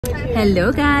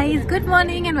Hello guys, good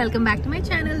morning and welcome back to my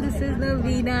channel. This is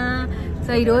Navina.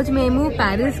 So ee roju memu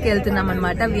Paris ki veltunnam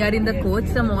anamata. We are in the coach.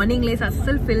 So morning lace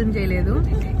assal film cheyaledu.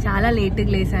 Chaala late ga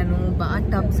lesanu. Bath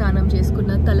tub sanam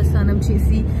cheskunna, tala sanam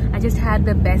chesi. I just had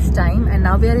the best time and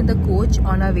now we are in the coach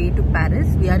on our way to Paris.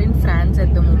 We are in France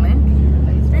at the moment.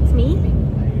 That's me.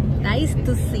 Nice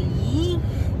to see.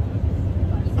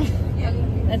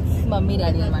 That's mummy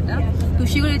daddy anamata.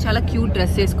 Tushi kuda chaala cute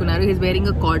dress cheskunnaru. He's wearing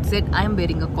a cord set. I am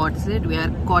wearing a cord set. We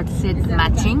are cord set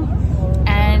matching.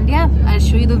 And yeah, I'll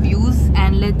show you the views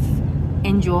and let's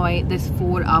enjoy this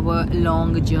 4-hour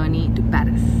long journey to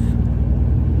Paris.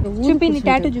 చూపి నీ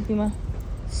tattoo చూపిమా.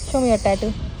 Show me your tattoo.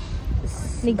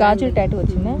 నీ గాజుల tattoo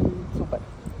వచ్చిందా? Super.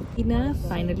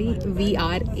 Finally we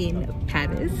are in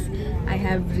Paris. I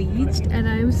have reached and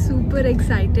I am super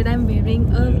excited. I'm wearing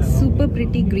a super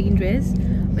pretty green dress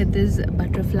with this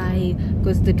butterfly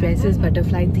because the dress is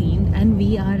butterfly themed, and we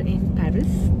are in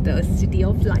Paris, the city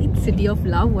of light, city of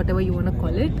love, whatever you want to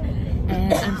call it.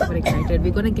 And I'm super excited.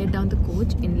 We're going to get down the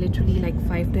coach in literally like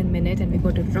 5-10 minutes and we're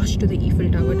going to rush to the Eiffel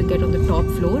Tower to get on the top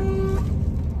floor.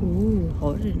 Ooh,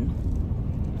 horror.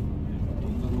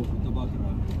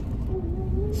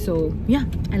 So yeah,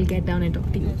 I'll get down and talk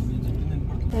to you.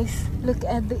 Guys, look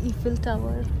at the Eiffel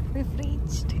Tower. We've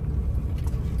reached.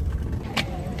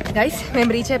 Guys, we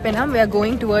reach అయిపోయినాం. We are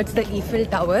going towards the Eiffel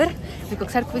Tower. మీకు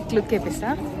ఒకసారి quick look వేపిస్తా.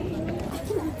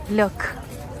 Look.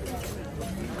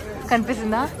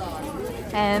 కనిపిస్తుందా?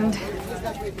 And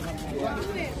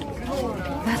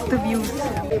that's the views.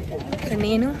 So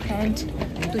నేను and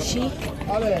Tushi,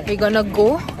 we're gonna go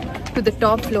to the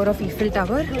top floor of Eiffel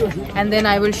Tower and then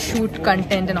I will shoot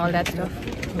content and all that stuff.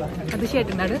 Tushi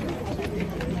etunnadu.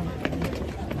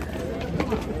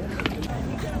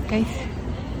 Guys,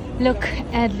 look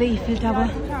at the Eiffel Tower.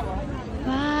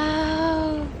 Wow.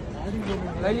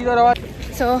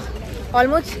 So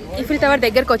almost Eiffel Tower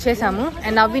దగ్గరికి వచ్చేసాము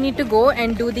and now we need to go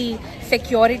and do the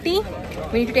security.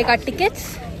 We need to take our tickets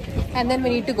and then we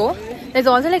need to go. There's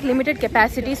also like limited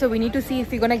capacity, so we need to see if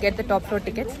we're gonna get the top floor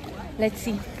tickets. Let's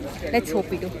see. Let's hope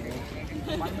we do.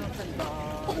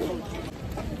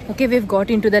 Okay, we've got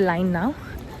into the line now.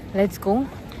 Let's go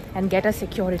and get a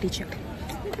security check.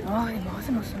 Oh,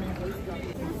 awesome.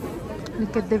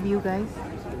 Look at the view, guys.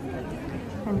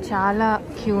 And chala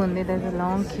queue undi. There's a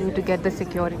long queue to get the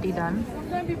security done.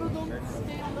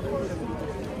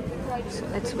 So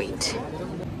let's wait.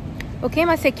 Okay,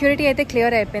 my security aithe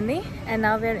clear అయిపోయింది and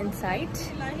now we are inside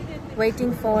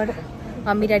waiting for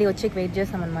mummy daddy వచ్చేకి wait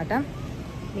చేస్తాం అన్నమాట.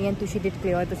 Me and Tushi did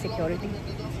clear the security.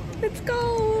 Let's go.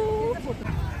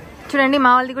 చూడండి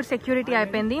మా వాళ్ళది కూడా security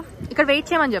అయిపోయింది. ఇక్కడ వెయిట్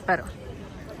చేయమని చెప్పారు.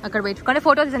 అక్కడ వెయిట్ కానీ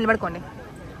ఫోటోలు తీసి నిలబడుకోండి.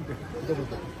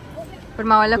 ఇప్పుడు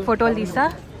మా వాళ్ళకి ఫోటోలు తీస్తా.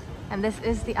 And this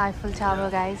is the Eiffel Tower,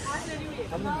 guys.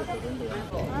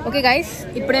 Okay guys,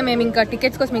 ఇప్పుడే మేము ఇంకా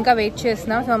టికెట్స్ కోసం ఇంకా వెయిట్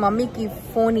చేస్తున్నాం. సో మా మమ్మీకి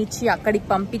ఫోన్ ఇచ్చి అక్కడికి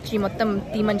పంపించి మొత్తం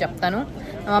తీయమని చెప్తాను.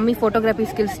 మా మమ్మీ ఫోటోగ్రఫీ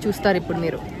స్కిల్స్ చూస్తారు ఇప్పుడు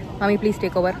మీరు. Mummy please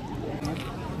take over.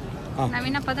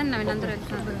 నవీన పదన్ నవీన అందరూ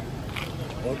వెళ్తున్నారు.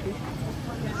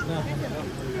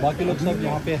 बाकी लोग सब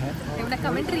यहाँ पे हैं. ఏమైనా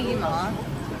కమెంటరీ ఏమా?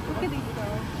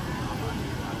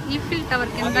 ఈఫిల్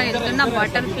టవర్ కింద వెళ్తున్న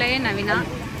బటర్ఫ్లై నవీన.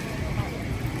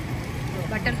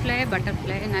 బటర్ఫ్లై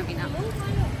నవీన.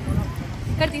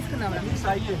 ఇక్కడ తీసుకుందాం.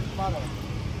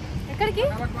 ఎక్కడికి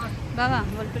బావా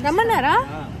రమ్మన్నారా?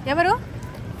 ఎవరు?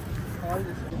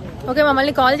 ఓకే,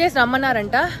 మమ్మల్ని కాల్ చేసి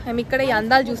రమ్మన్నారంట. మేము ఇక్కడ ఈ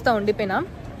అందాలు చూస్తూ ఉండిపోయినాం.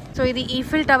 సో ఇది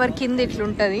ఈఫిల్ టవర్ కింద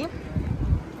ఇట్లుంటుంది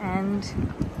అండ్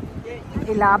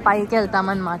ఇలా పైకి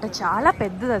వెళ్తామన్నమాట. చాలా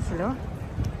పెద్దది అసలు.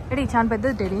 డాడీ చాలా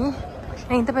పెద్దది డాడీ.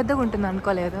 నేను ఇంత పెద్దగా ఉంటుంది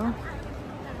అనుకోలేదు.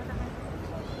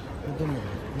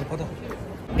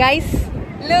 గైస్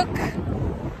లుక్,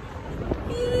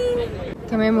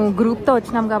 మేము గ్రూప్తో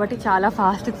వచ్చినాం కాబట్టి చాలా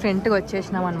ఫాస్ట్ ఫ్రంట్గా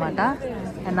వచ్చేసినాం అనమాట.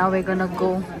 And now we gonna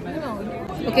go.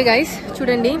 Okay guys,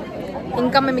 చూడండి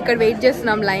ఇంకా మేము ఇక్కడ వెయిట్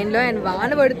చేస్తున్నాం లైన్లో అండ్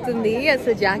వాన పడుతుంది.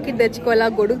 అసలు జాకెట్ తెచ్చుకోవాలా,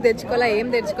 గొడుగు తెచ్చుకోవాలా, ఏం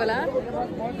తెచ్చుకోవాలా,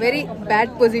 వెరీ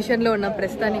బ్యాడ్ పొజిషన్లో ఉన్నాం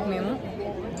ప్రస్తుతానికి మేము.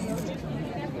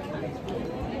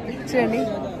 చూడండి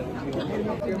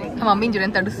మా మమ్మీని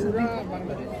చూడండి తడుస్తుంది.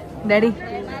 Daddy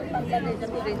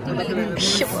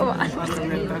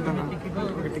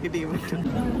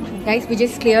guys, we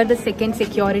just cleared the second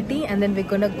security and then we're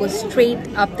gonna go straight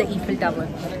up the Eiffel Tower.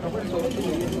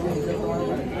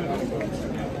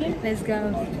 Let's go.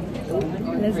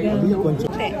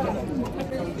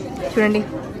 చూడండి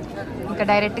ఇంకా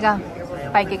డైరెక్ట్గా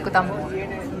పైకి ఎక్కుతాం.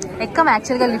 ఎక్కం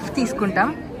యాక్చువల్గా లిఫ్ట్ తీసుకుంటాం.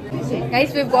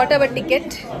 Guys, we've got our ticket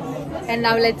and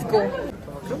now let's go.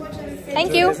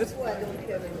 Thank you.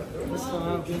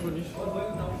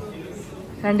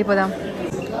 రండి పోదాం.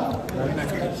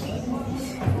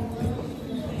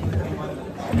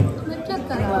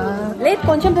 లేదు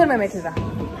కొంచెం దూరం మెట్లురా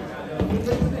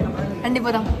అండి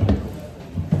పోదాం.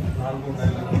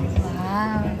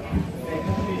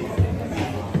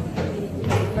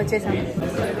 వచ్చేసాం.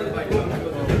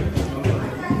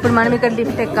 ఇప్పుడు మనం ఇక్కడ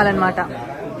lift ఎక్కాలన్నమాట.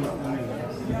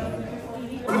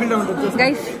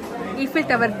 Guys Eiffel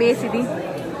tower base ఇది.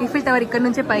 ఈఫిల్ టవర్ ఇక్కడ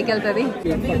నుంచే పైకి వెళ్తుంది.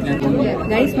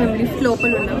 గైస్ మేము లిఫ్ట్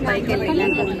లోపల ఉన్నాం, పైకి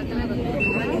వెళ్ళాం.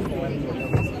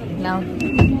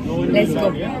 Let's go.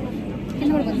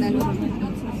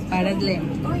 పడదులే,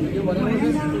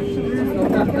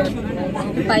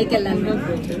 పైకి వెళ్ళాను.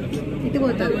 ఇటు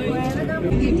పోతుంది.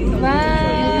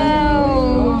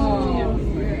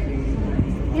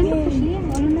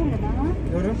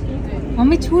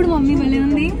 మమ్మీ చూడు, మమ్మీ భలే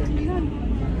ఉంది.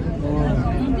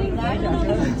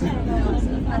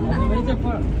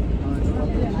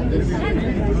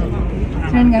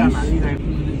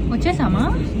 వచ్చేసామా?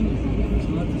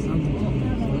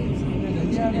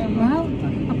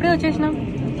 అప్పుడే వచ్చేసినాం.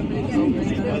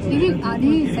 ఇది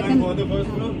అది సెకండ్.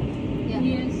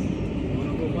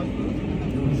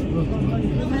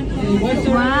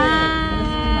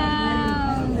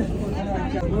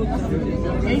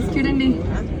 చూడండి,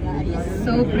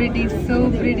 సో ప్రిటీ, సో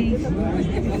ప్రిటీ.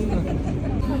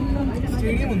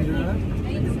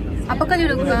 ఆ పక్క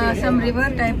చూడు, సమ్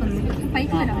రివర్ టైప్ ఉంది.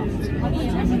 పైకి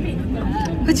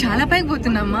చాలా పైకి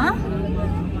పోతున్నామ్మా.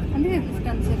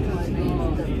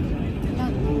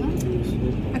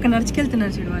 అక్కడ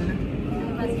నడుచుకెళ్తున్నారు చూడు వాళ్ళు.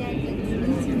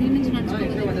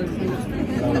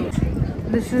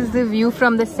 This is the view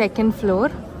from the second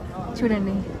floor.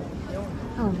 చూడండి.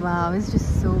 Oh wow, it's just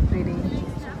so pretty.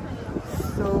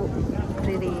 So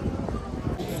pretty.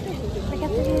 Look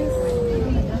at this.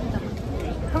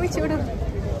 అవి చూడు,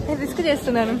 నేను రిస్క్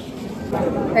చేస్తున్నాను.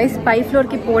 గైస్ పై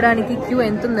ఫ్లోర్కి పోవడానికి క్యూ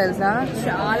ఎంత ఉంది తెలుసా?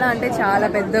 చాలా అంటే చాలా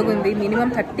పెద్దగా ఉంది. Minimum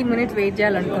 30 minutes wait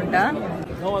చేయాలనుకుంటా.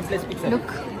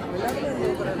 లుక్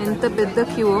ఎంత పెద్ద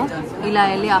క్యూ. ఇలా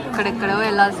వెళ్ళి అక్కడెక్కడో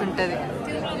వెళ్ళాల్సి ఉంటుంది.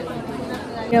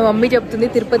 మా మమ్మీ చెప్తుంది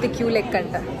తిరుపతి క్యూ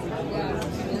లెక్కంట.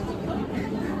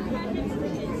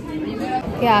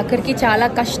 ఆఖరికి చాలా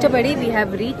కష్టపడి we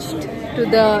have reached to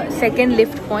the second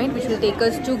lift point which will take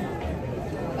us to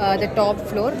the top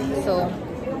floor. So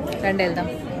రండి వెళ్దాం.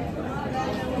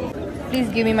 Please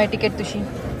give me my ticket Tushi.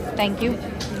 Thank you.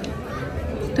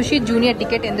 Tushi junior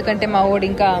ticket, ఎందుకంటే మా వాడు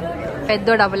ఇంకా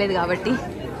పెద్దోడు అవ్వలేదు కాబట్టి.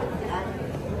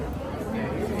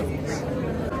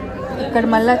 ఇక్కడ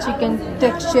మళ్ళా చికెన్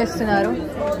టెక్స్ట్ చేస్తున్నారు.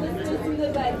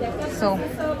 సో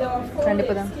రండి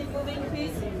పోదాం.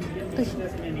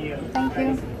 Thank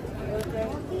you.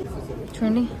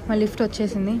 చూడండి మా లిఫ్ట్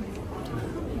వచ్చేసింది.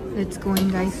 Let's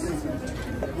going guys.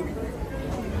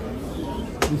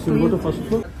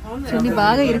 చూడండి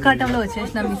బాగా ఇరుకాటంలో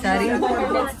వచ్చేసినాం ఈసారి.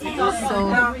 So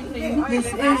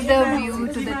this is the view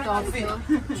to the top floor.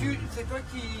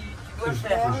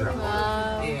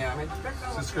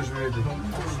 C'est ce que je lui ai dit.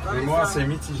 Et moi, c'est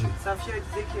mitigé. Safia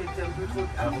disait qu'elle était un peu trop.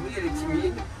 Alors oui, elle est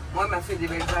timide. Moi, elle m'a fait des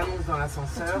belles annonces dans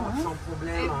l'ascenseur, sans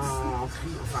problème,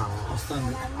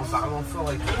 en parlant fort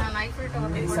et tout.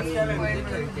 Et Safia, elle me disait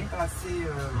qu'elle n'était pas assez.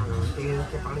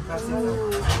 qu'elle parlait pas assez fort.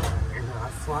 On verra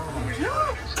ce soir.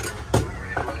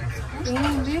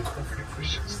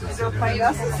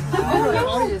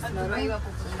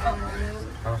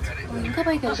 ఇంకా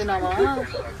పైకి వెళ్తున్నావా?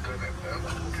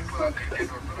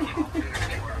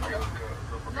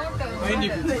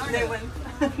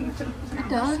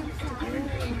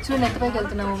 చూడండి ఎంత పైకి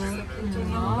వెళ్తున్నావు.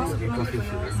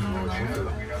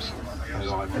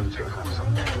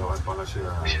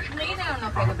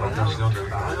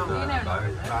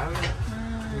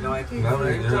 Il aurait pris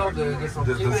hauteur de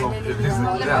centimètres.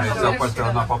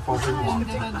 On n'a pas pensé moi.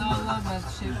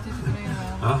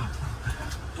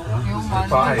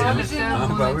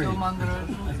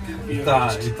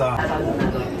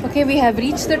 Okay, we have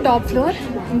reached the top floor.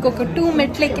 ఇంకొక 2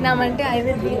 మెట్లు ఎక్కినామంటే I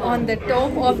will be on the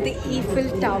top of the Eiffel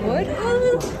Tower.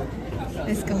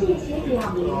 Let's go.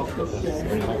 Wow.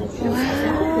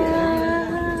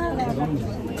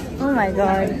 Oh my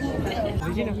god.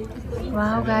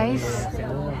 Wow guys.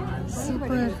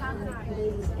 Super.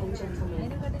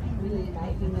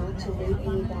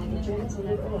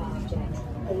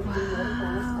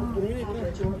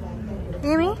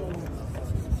 ఏమి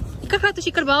ఇక్కడ కాదు,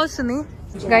 ఇక్కడ బాగా వస్తుంది.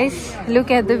 Guys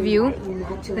look at the view.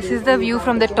 This is the view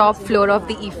from the top floor of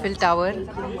the Eiffel tower.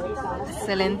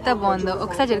 అసలు ఎంత బాగుందో.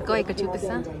 ఒకసారి జరుకో, ఇక్కడ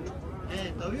చూపిస్తా.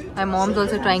 My mom's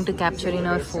also trying to capture in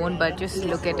our phone, but just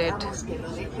look at it.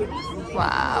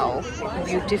 Wow,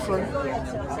 beautiful.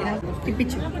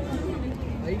 తిప్పించు.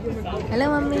 Hello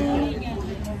mummy.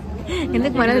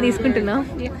 ఎందుకు మనల్ని తీసుకుంటున్నావు?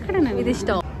 ఎక్కడ ఇది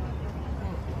స్టాప్.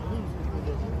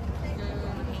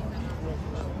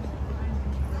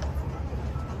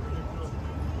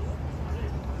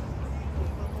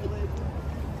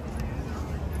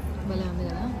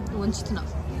 వంచుతున్నాం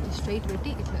స్ట్రైట్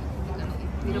పెట్టి ఇట్లా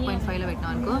 0.5లో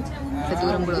పెట్టినాం అనుకో ఇట్లా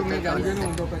దూరం కూడా అవుతుంది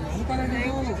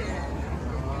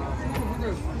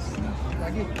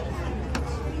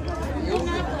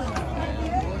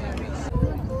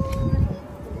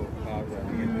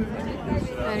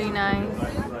వెరీ నైస్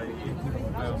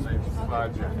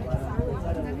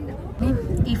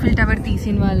ఈఫిల్ టవర్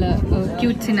తీసిన వాళ్ళ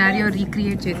క్యూట్ సినారియో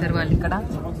రీక్రియేట్ చేశారు వాళ్ళు ఇక్కడ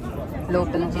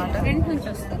లోపల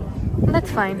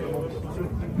దట్స్ ఫైన్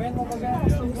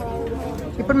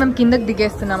ఇప్పుడు మేము కిందకి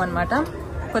దిగేస్తున్నాం అనమాట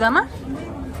పోదామా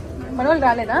మన వాళ్ళు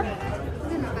రాలేదా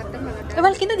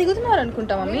వాళ్ళు కింద దిగుతున్నారు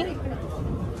అనుకుంటా మమ్మీ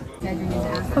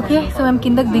ఓకే సో మేము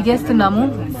కిందకి దిగేస్తున్నాము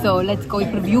సో లెట్స్ గో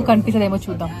ఇప్పుడు వ్యూ కనిపిస్తుందేమో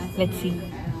చూద్దాం లెట్స్ సీ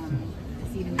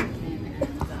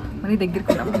మరి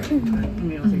దగ్గరికి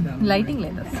లైటింగ్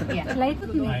లేదు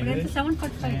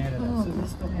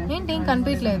ఏంటి ఏం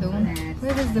కనిపించలేదు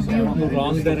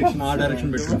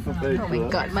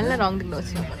మళ్ళీ రాంగ్ దిగ్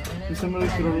వచ్చింది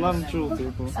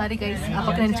సారీ గైస్ ఆ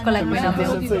పక్కన ఎంచుకోలేకపోయినా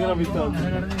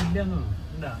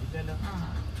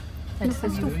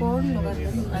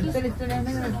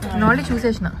ఆల్రెడీ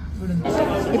చూసేసిన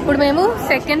ఇప్పుడు మేము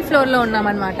సెకండ్ ఫ్లోర్ లో ఉన్నాం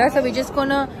అనమాట so we just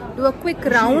gonna do a quick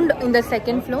round in the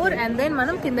second floor and then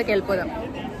మనం కిందకి వెళ్ళిపోదాం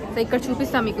సో ఇక్కడ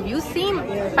చూపిస్తాం మీకు వ్యూస్ సేమ్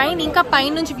పైన ఇంకా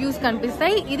పైన నుంచి వ్యూస్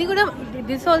కనిపిస్తాయి ఇది కూడా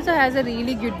this also has a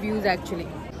really good views actually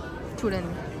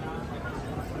చూడండి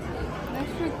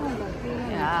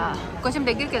కొంచెం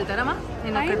దగ్గరికి వెళ్తారమ్మా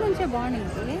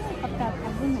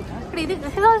ఇప్పుడు ఇది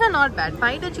ఆల్సో నాట్ బ్యాడ్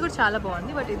బయట వచ్చి కూడా చాలా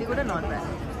బాగుంది బట్ ఇది కూడా not bad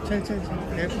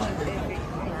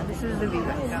this is the view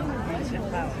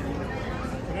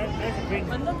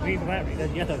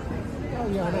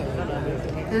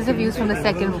This is the views from the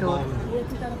second floor.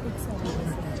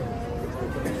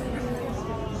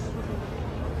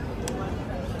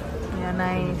 Yeah,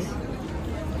 nice.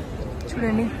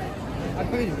 చూడండి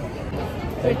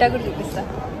ఇట్టా కూడా చూపిస్తా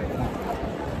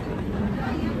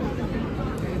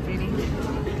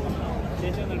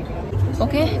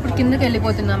ఓకే ఇప్పుడు కిందకి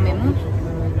వెళ్ళిపోతున్నాం మేము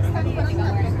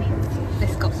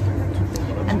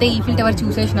అంతే Eiffel tower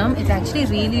చూసేసినాం it's actually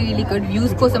really good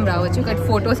views కోసం రావచ్చు బట్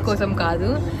ఫొటోస్ కోసం కాదు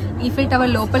ఈఫిల్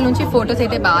టవర్ లోపల నుంచి ఫొటోస్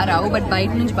అయితే బాగా రావు బట్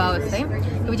బయట నుంచి బాగా వస్తాయి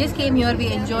we just came here we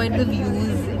enjoyed the views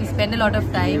we spend a lot of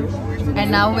time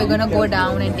and now we gonna go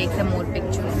down and take some more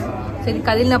pictures so ఇది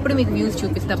కదిలినప్పుడు మీకు వ్యూస్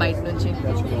చూపిస్తా బయట నుంచి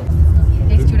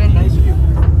చూడండి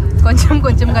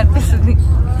కొంచెం కనిపిస్తుంది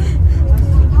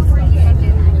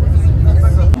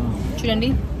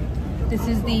చూడండి this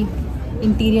is the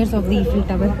interiors of the Eiffel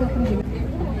Tower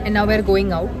and now we're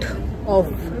going out of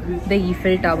the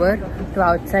Eiffel Tower to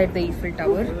outside the Eiffel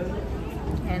Tower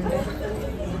and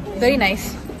very nice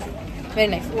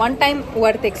one time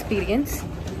worth experience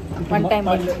one time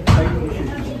worth.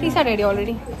 These are ready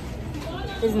already.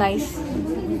 It's nice.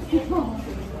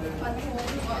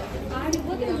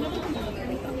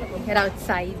 We're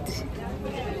outside.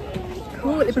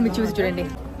 Cool. ఇప్పుడు మీరు చూసి చూడండి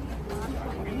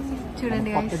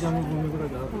guys.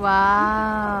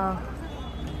 Wow,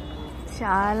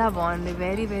 chala బాగుంది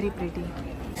very pretty.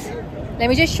 Let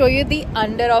me just show you the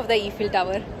under of the Eiffel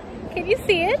Tower. Can you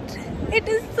see it? It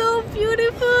is so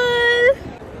beautiful.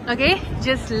 Okay,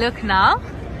 just look now.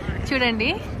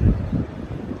 చూడండి.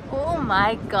 Oh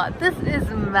my god, this is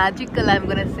magical, I'm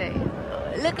gonna say.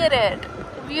 Look at it,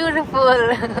 beautiful.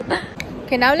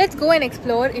 Okay, now let's go and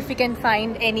explore if we can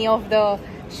find any of the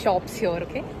shops here.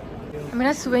 Okay,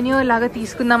 I souvenir laga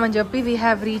తీసుకుందామని చెప్పి we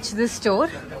have reached this store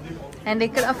and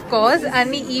ఇక్కడ of course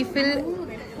అన్ని Eiffel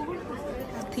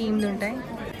themed ఉంటాయి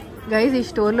guys ఈ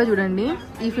store లో చూడండి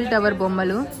Eiffel tower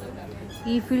బొమ్మలు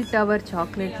Eiffel tower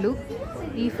చాక్లెట్లు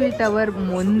ఈఫిల్ టవర్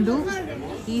మందు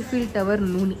ఈఫిల్ టవర్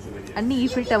నూనె అన్ని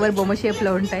ఈఫిల్ టవర్ బొమ్మ షేప్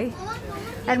లో ఉంటాయి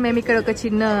అండ్ మేము ఇక్కడ ఒక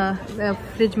చిన్న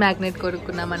ఫ్రిడ్జ్ మ్యాగ్నెట్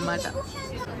కొనుక్కున్నాం అన్నమాట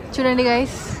చూడండి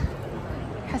గైస్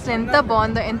అసలు ఎంత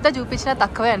బాగుందో ఎంత చూపించినా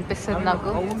తక్కువే అనిపిస్తుంది నాకు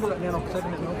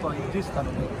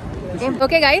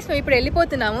ఓకే గైస్ మేము ఇప్పుడు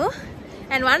వెళ్ళిపోతున్నాము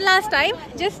and one last time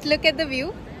just look at the view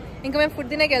ఇంకా మేము ఫుడ్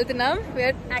తినకి వెళ్తున్నాం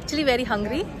వీఆర్ యాక్చువల్లీ వెరీ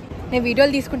హంగ్రీ నేను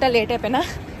వీడియోలు తీసుకుంటా లేట్ అయిపోయినా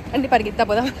అన్ని పరిగెత్తా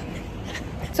పోదాం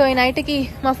సో ఈ నైట్కి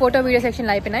మా ఫోటో వీడియో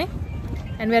సెక్షన్లు అయిపోయినాయి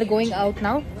and we are going out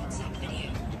now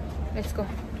let's go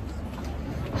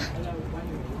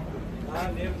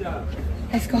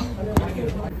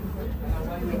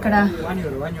ఇక్కడ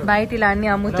బయట ఇలా అన్ని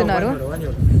అమ్ముతున్నారు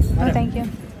థ్యాంక్ యూ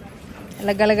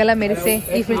అలా గలగల మెరిసే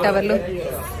ఈఫిల్ టవర్లు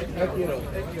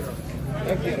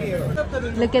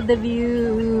look at the view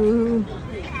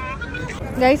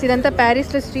guys ఇదంతా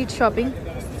ప్యారిస్ లో street shopping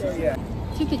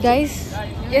guys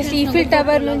just Eiffel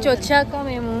tower నుంచి వచ్చాక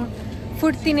మేము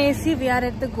ఫుడ్ తినేసి we are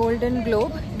at the golden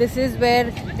globe this is where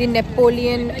the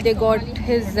Napoleon they got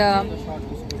his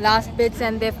last bits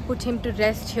and they've put him to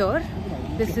rest here.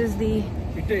 This is the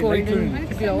golden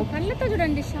globe.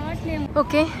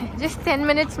 Okay, just 10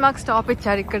 minutes mark stop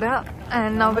ichcharu ikkada, and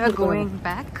now we are going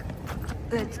back.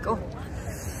 Let's go.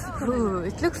 Ooh,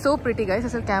 it looks so pretty, guys.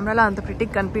 Asal camera la anta pretty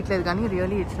kanpitledu gaani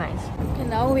really it's nice. Okay,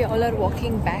 now we all are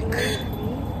walking back.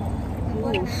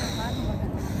 Ooh.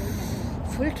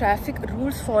 Full traffic,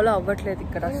 rules follow avvatledu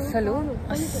ikkada assalu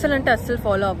ante assalu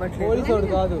follow avvatledu. Police వాడు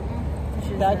కాదు,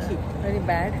 taxi. Very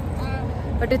bad,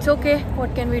 but it's okay.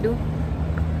 What can we do?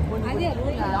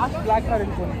 Black car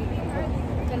వెళ్ళిపోయింది.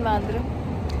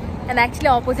 And actually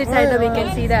opposite side we can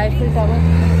see the Eiffel Tower.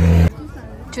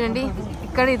 Chudandi,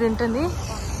 ikkada idi untundi,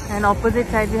 and opposite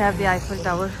side we have the Eiffel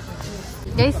Tower.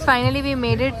 Guys, finally we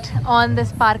made it on the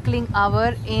sparkling hour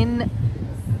in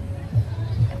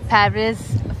Paris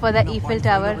for the Eiffel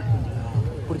Tower.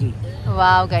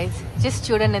 Wow, guys, just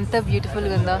chudandi enta beautiful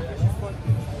ga undo.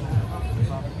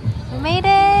 We made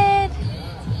it.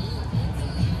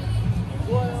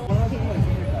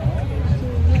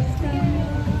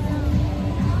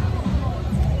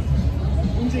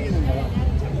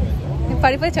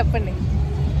 పడిపోయి చెప్పండి,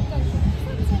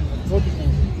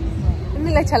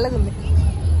 ఇలా చల్లగా ఉంది.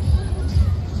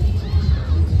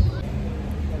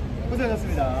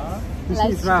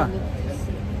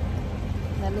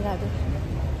 నన్ను కాదు,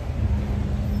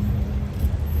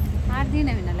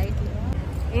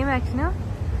 ఏం action?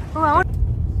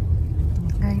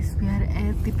 Guys, we are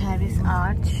at the Paris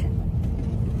Arch.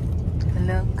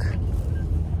 Look,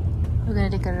 we're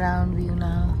gonna take a round view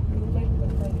now.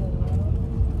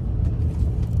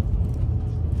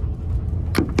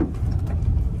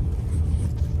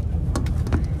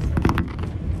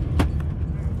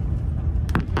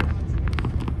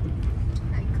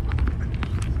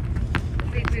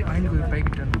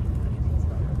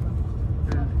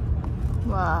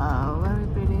 Wow, very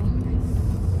pretty.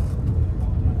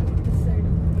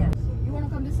 You want to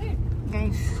come this side?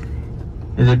 Guys,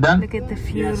 Is it done? look at the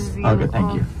fuel view. Okay, thank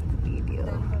you. Video.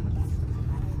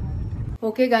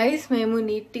 Okay guys, మేము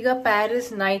నీట్గా Paris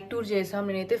night tour చేసాం.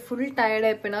 నేనైతే full tired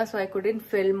అయిపోయినా, so I couldn't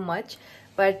film much,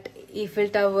 but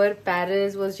Eiffel tower,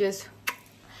 Paris was just,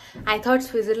 I thought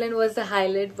Switzerland was the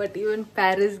highlight, but even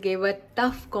Paris gave a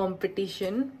tough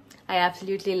competition. I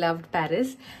absolutely loved Paris.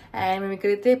 And మేము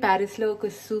ఇక్కడైతే ప్యారిస్లో ఒక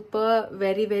super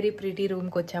very pretty room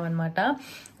కి వచ్చామన్నమాట.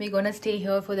 We're gonna stay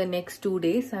here for the next 2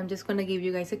 days. I'm just gonna give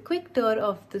you guys a quick tour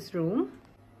of this room.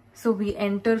 So we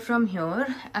enter from here.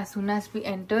 As soon as we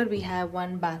enter, we have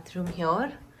one bathroom here,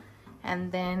 and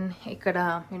then ikkada,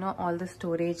 all the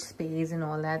storage space and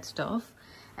all that stuff.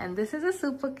 And this is a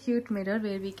super cute mirror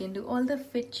where we can do all the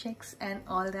fit checks and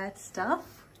all that stuff.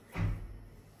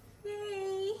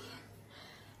 Yay!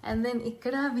 And then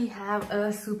ikkada we have a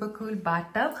super cool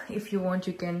bathtub. If you want,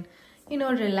 you can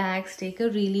relax, take a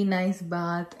really nice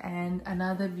bath, and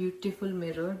another beautiful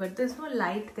mirror, but there's no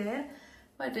light there,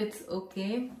 but it's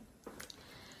okay.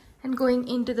 And going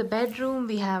into the bedroom,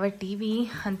 we have a TV.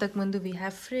 Antak mundu we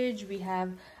have fridge, we have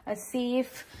a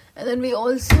safe, and then we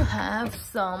also have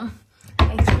some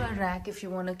extra rack if you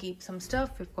want to keep some stuff.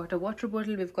 We've got a water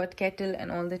bottle, we've got kettle and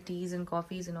all the teas and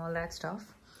coffees and all that stuff.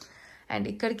 And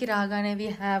ikkadiki ragane we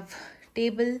have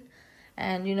table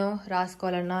and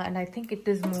raskolana, and I think it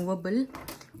is movable.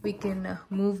 We can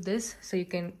move this, so you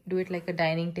can do it like a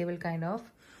dining table kind of.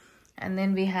 And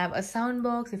then we have a sound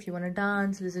box if you want to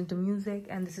dance, listen to music.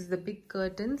 And this is the big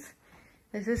curtains.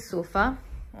 This is sofa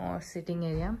or sitting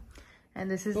area, and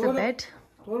this is the bed.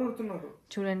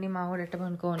 Chudandi maavodu etta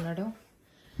panko unnadu.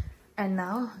 And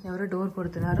now evaru door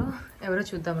kodutunnaru, evaro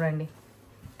chuddam randi.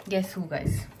 Guess who,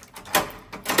 guys?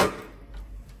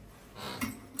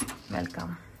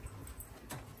 Welcome.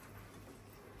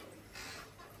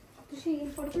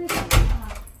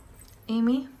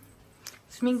 Amy,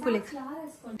 swimming pool.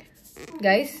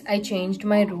 Guys, I changed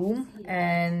my room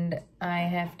and I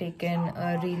have taken a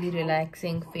really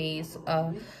relaxing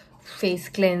face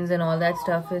cleanse and all that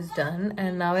stuff is done,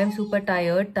 and now I'm super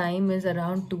tired. Time is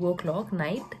around 2 o'clock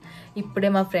night. Ippude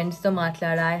my friends to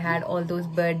maatlada, I had all those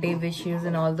birthday wishes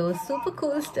and all those super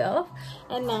cool stuff,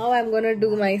 and now I'm gonna do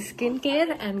my skincare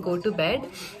and go to bed.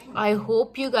 I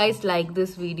hope you guys like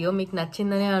this video. Meeku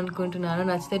nachindane anukuntunnanu.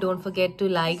 Nachithe don't forget to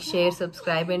like, share,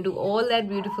 subscribe and do all that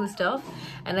beautiful stuff,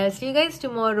 and I'll see you guys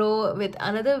tomorrow with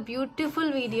another beautiful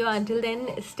video. Until then,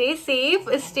 stay safe,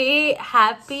 stay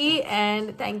happy,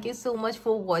 and thank you so much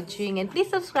for watching, and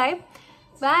please subscribe.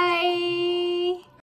 Bye.